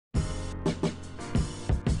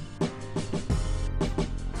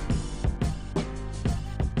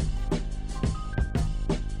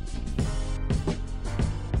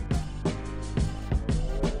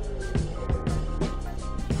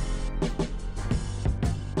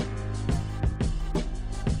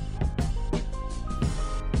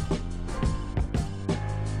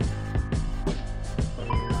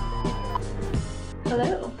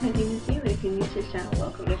Hello, my name is you. If you're new to this channel,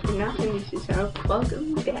 welcome. If you're not new to this channel,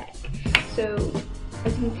 welcome back. So,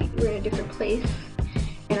 as you can see, we're in a different place,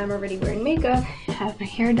 and I'm already wearing makeup, have my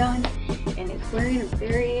hair done, and it's wearing a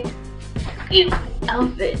very cute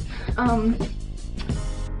outfit. As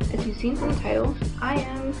you've seen from the title, I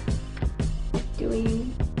am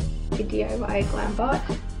doing a DIY glambot.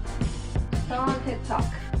 So on TikTok.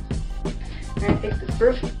 I'm gonna take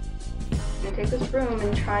this broom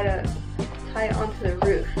and try to tie it onto the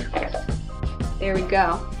roof. There we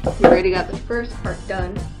go. We already got the first part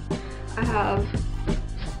done. I have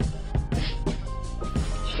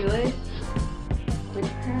shoelace, which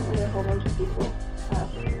apparently a whole bunch of people have.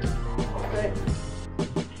 But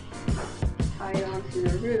tie it onto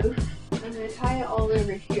the roof. I'm gonna tie it all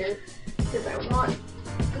over here because I want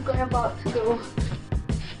the glambot to go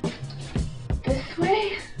this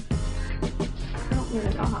way. I don't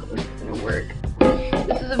really know how this is gonna work.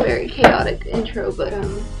 This is a very chaotic intro, but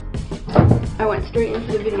I went straight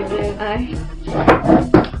into the video today,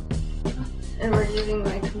 and we're using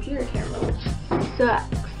my computer camera, which sucks.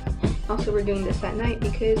 Also, we're doing this at night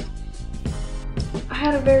because I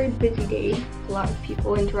had a very busy day. A lot of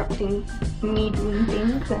people interrupting me doing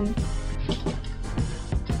things, and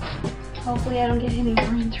hopefully I don't get any more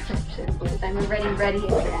interruptions because I'm already ready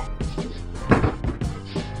again.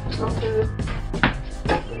 Also,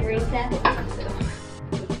 very sad.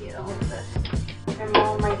 My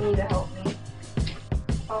mom might need to help me.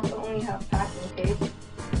 Also only have packing tape.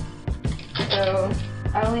 So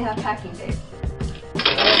I only have packing tape. So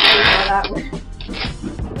let's see how that works.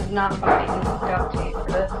 I was not buying duct tape for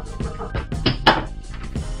this.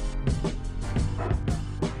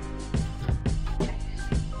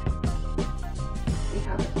 See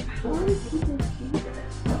how this, how do people do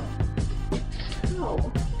this?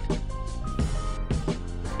 How?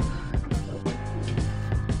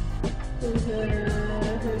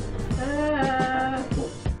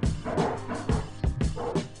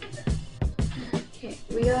 Okay,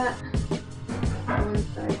 we got one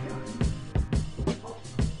side done.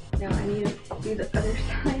 Now I need to do the other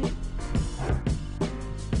side.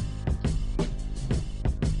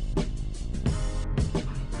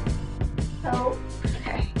 So,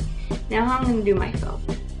 okay. Now I'm going to do my phone.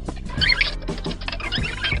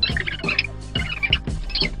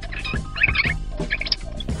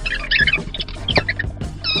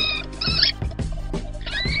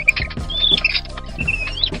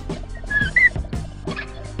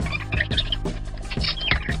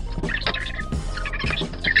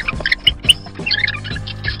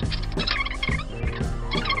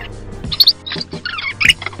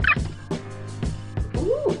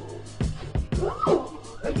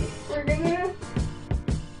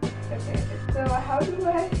 How do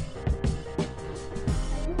I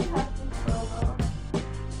really have to scroll off.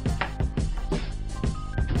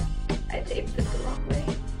 I taped this the wrong way.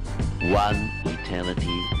 One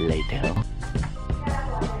eternity later.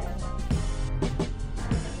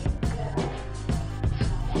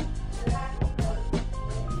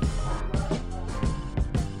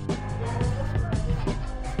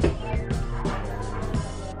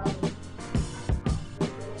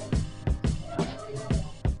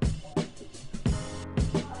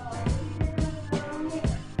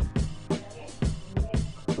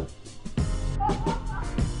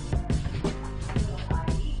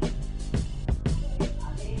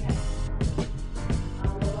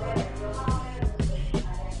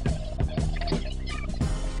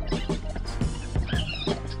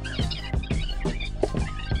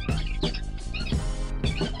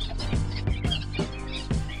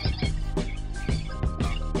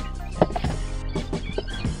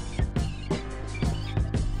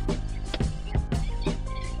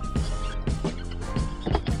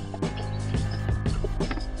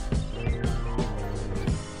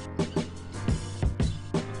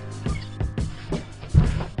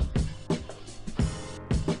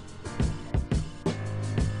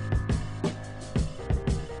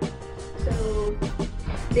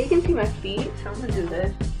 They can see my feet, so I'm gonna do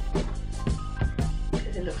this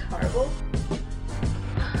because it looks horrible.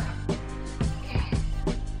 Okay.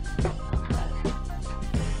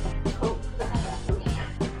 Hope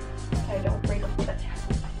I don't break up the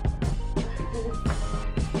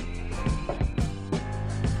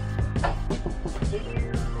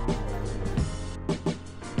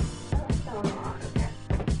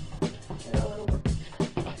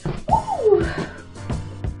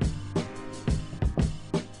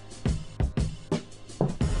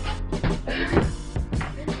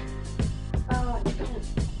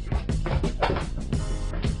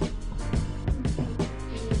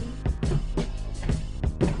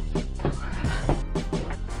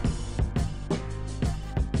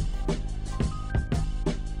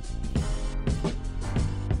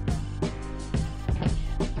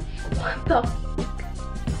What the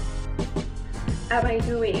am I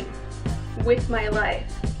doing with my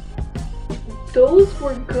life? Those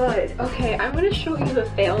were good. Okay, I'm gonna show you the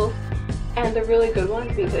fails and the really good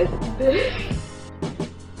ones because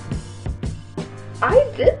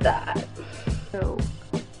I did that. So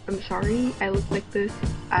I'm sorry I look like this.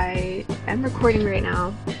 I am recording right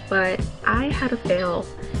now, but I had a fail,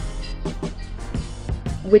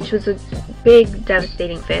 which was a big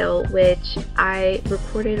devastating fail, which I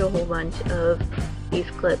recorded a whole bunch of these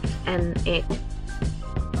clips, and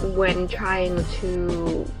when trying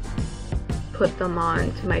to put them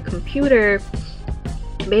onto my computer,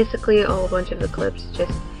 basically a whole bunch of the clips,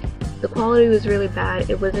 just the quality was really bad.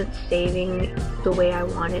 It wasn't saving the way I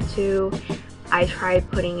wanted to. I tried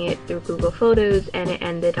putting it through Google Photos and it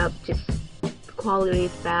ended up just, the quality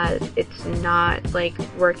is bad. It's not like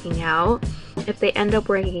working out. If they end up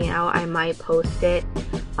working out, I might post it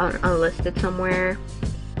unlisted somewhere,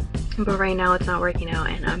 but right now it's not working out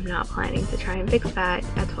and I'm not planning to try and fix that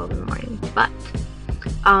at 12 in the morning. But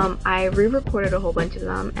I re-recorded a whole bunch of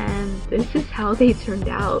them and this is how they turned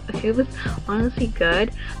out. It was honestly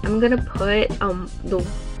good. I'm gonna put the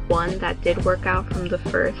one that did work out from the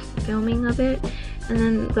first filming of it, and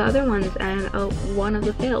then the other ones, and one of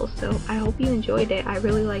the fails. So I hope you enjoyed it. I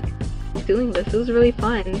really like doing this. It was really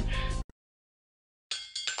fun.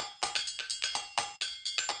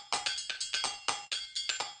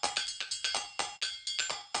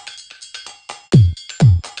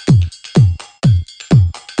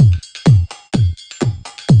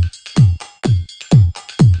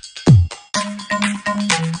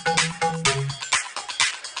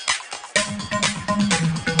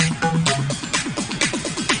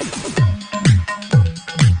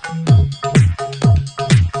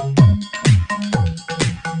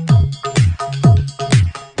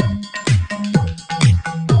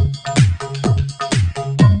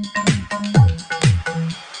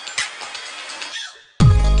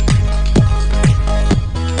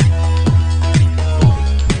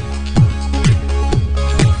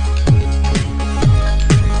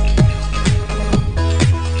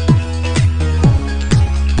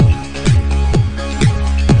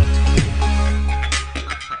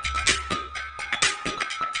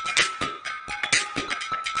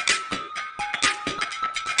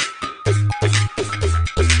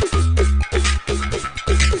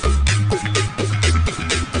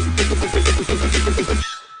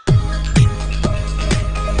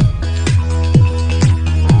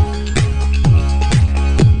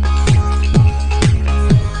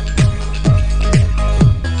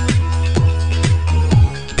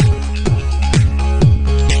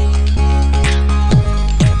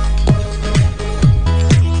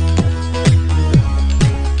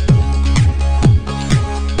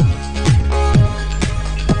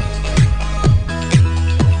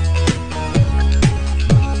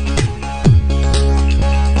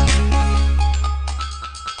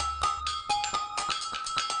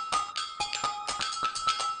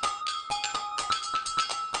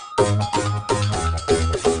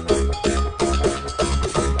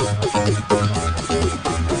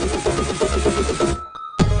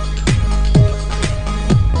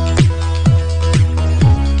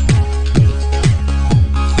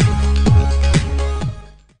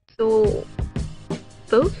 So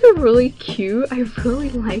those are really cute. I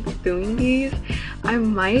really like doing these. I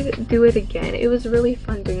might do it again. It was really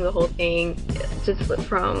fun doing the whole thing, just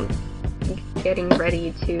from getting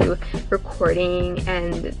ready to recording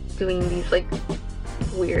and doing these like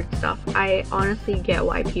weird stuff. I honestly get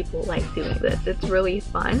why people like doing this. It's really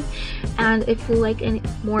fun. And if you like any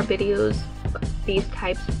more videos, these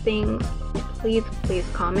types of things, please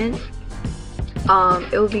comment.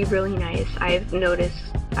 It would be really nice. I've noticed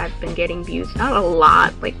I've been getting views, not a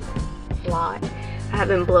lot, like a lot. I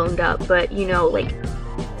haven't blown up, but you know, like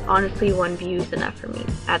honestly 1 view is enough for me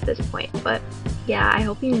at this point. But yeah, I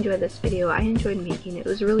hope you enjoyed this video. I enjoyed making it. It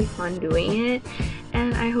was really fun doing it,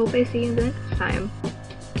 and I hope I see you the next time.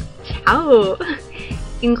 Ciao!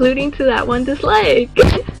 Including to that one dislike.